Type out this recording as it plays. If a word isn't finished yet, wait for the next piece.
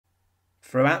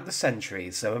Throughout the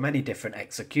centuries, there were many different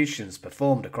executions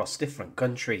performed across different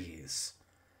countries.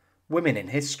 Women in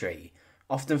history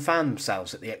often found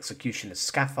themselves at the executioner's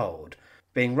scaffold,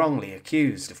 being wrongly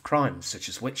accused of crimes such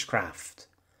as witchcraft.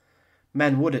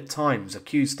 Men would at times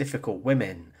accuse difficult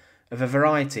women of a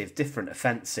variety of different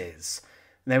offences,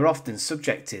 and they were often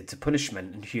subjected to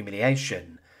punishment and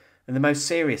humiliation, and the most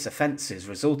serious offences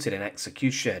resulted in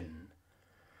execution.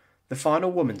 The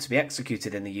final woman to be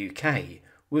executed in the UK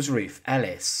was Ruth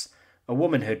Ellis, a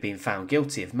woman who had been found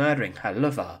guilty of murdering her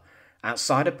lover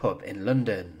outside a pub in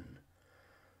London.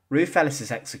 Ruth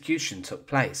Ellis's execution took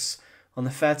place on the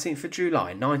 13th of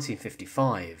July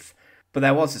 1955, but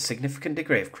there was a significant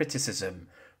degree of criticism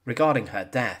regarding her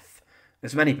death,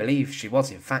 as many believed she was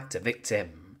in fact a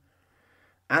victim.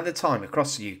 At the time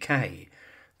across the UK,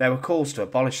 there were calls to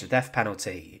abolish the death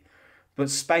penalty, but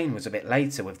Spain was a bit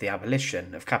later with the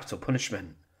abolition of capital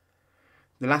punishment.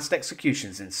 The last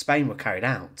executions in Spain were carried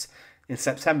out in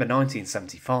September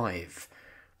 1975,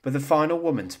 but the final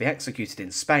woman to be executed in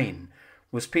Spain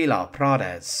was Pilar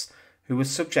Prades, who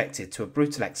was subjected to a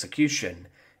brutal execution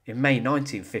in May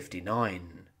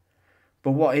 1959.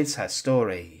 But what is her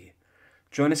story?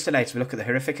 Join us today to look at the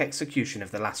horrific execution of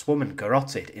the last woman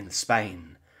garrotted in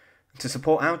Spain. And to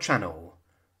support our channel,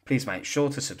 please make sure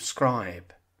to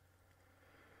subscribe.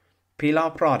 Pilar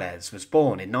Prades was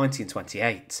born in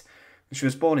 1928, and she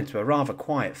was born into a rather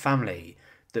quiet family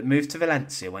that moved to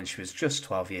Valencia when she was just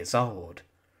 12 years old.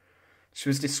 She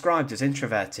was described as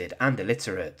introverted and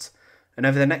illiterate, and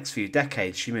over the next few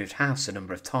decades she moved house a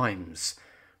number of times.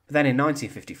 But then in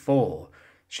 1954,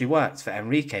 she worked for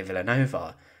Enrique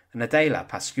Villanova and Adela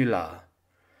Pascula.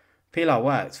 Pilar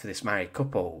worked for this married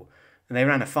couple, and they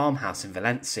ran a farmhouse in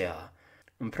Valencia,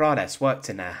 and Prades worked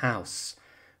in their house,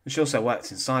 and she also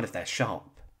worked inside of their shop.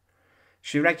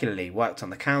 She regularly worked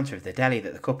on the counter of the deli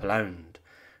that the couple owned,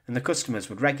 and the customers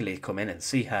would regularly come in and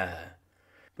see her.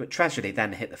 But tragedy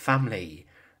then hit the family,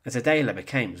 as Adela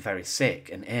became very sick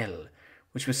and ill,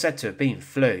 which was said to have been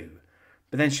flu,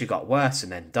 but then she got worse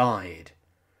and then died.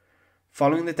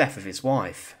 Following the death of his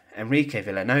wife, Enrique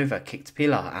Villanova kicked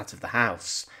Pilar out of the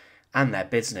house and their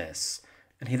business,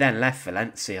 and he then left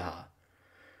Valencia.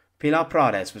 Pilar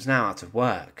Prades was now out of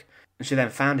work, and she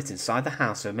then found it inside the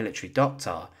house of a military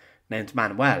doctor named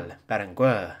Manuel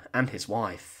Berenguer and his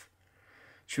wife.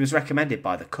 She was recommended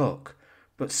by the cook,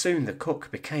 but soon the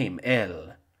cook became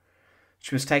ill.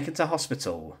 She was taken to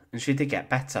hospital and she did get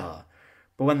better,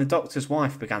 but when the doctor's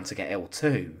wife began to get ill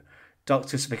too,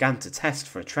 doctors began to test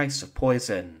for a trace of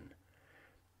poison.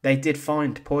 They did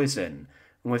find poison,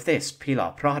 and with this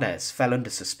Pilar Prades fell under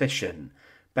suspicion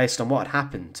based on what had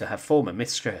happened to her former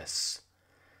mistress.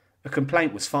 A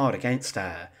complaint was filed against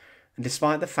her, and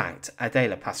despite the fact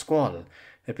Adela Pascual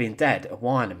had been dead a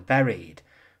while and buried,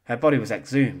 her body was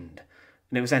exhumed,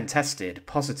 and it was then tested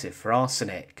positive for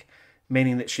arsenic,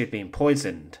 meaning that she had been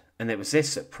poisoned, and it was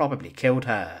this that probably killed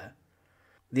her.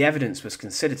 The evidence was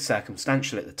considered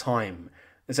circumstantial at the time,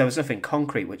 as there was nothing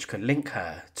concrete which could link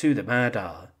her to the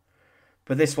murder.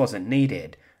 But this wasn't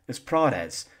needed, as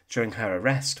Prades, during her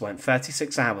arrest, went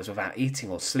 36 hours without eating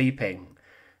or sleeping,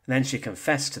 and then she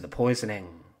confessed to the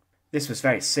poisoning. This was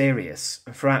very serious,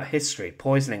 and throughout history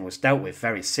poisoning was dealt with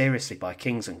very seriously by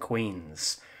kings and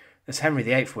queens, as Henry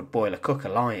VIII would boil a cook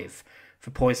alive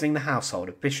for poisoning the household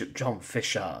of Bishop John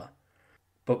Fisher.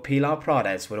 But Pilar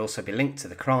Prades would also be linked to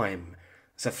the crime,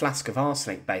 as a flask of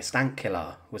arsenic-based ant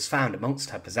killer was found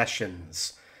amongst her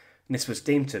possessions, and this was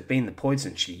deemed to have been the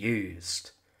poison she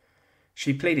used.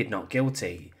 She pleaded not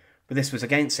guilty, but this was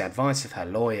against the advice of her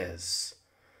lawyers.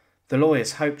 The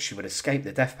lawyers hoped she would escape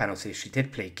the death penalty if she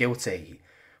did plead guilty,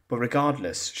 but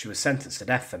regardless, she was sentenced to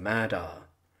death for murder.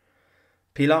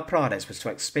 Pilar Prades was to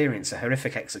experience a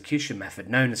horrific execution method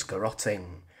known as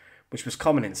garrotting, which was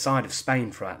common inside of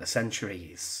Spain throughout the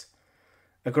centuries.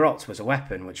 A garrote was a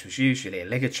weapon which was usually a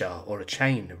ligature or a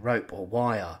chain, rope or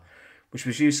wire, which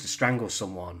was used to strangle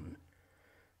someone.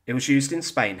 It was used in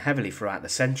Spain heavily throughout the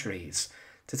centuries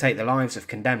to take the lives of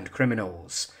condemned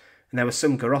criminals, and there were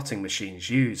some garrotting machines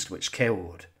used which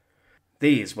killed.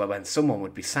 These were when someone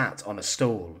would be sat on a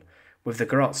stool, with the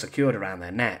garrote secured around their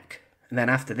neck, and then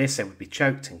after this they would be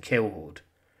choked and killed.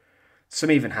 Some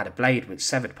even had a blade which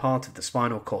severed part of the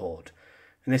spinal cord,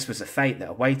 and this was the fate that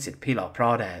awaited Pilar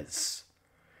Prades.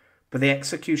 But the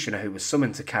executioner who was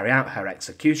summoned to carry out her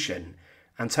execution,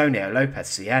 Antonio Lopez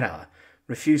Sierra,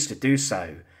 refused to do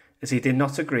so, as he did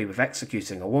not agree with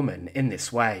executing a woman in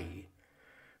this way.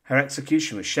 Her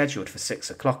execution was scheduled for 6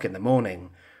 o'clock in the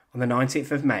morning on the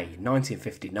 19th of May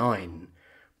 1959,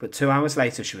 but 2 hours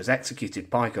later she was executed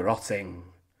by garrotting.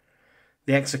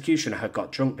 The executioner had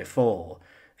got drunk before,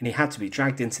 and he had to be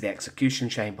dragged into the execution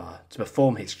chamber to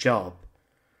perform his job.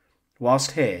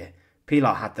 Whilst here,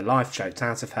 Pilar had the life choked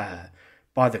out of her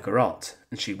by the garrote,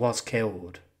 and she was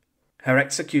killed. Her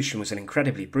execution was an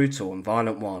incredibly brutal and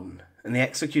violent one, and the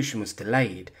execution was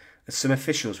delayed as some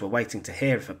officials were waiting to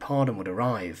hear if a pardon would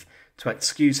arrive to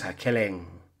excuse her killing.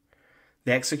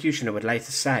 The executioner would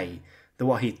later say that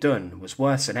what he'd done was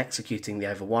worse than executing the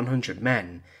over 100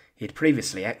 men he had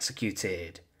previously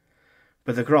executed.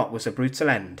 But the garrote was a brutal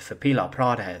end for Pilar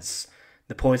Prades,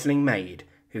 the poisoning maid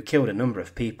who killed a number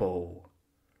of people.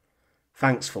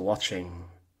 Thanks for watching.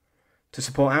 To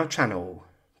support our channel,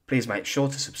 please make sure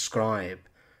to subscribe,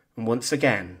 and once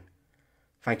again,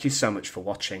 thank you so much for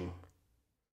watching.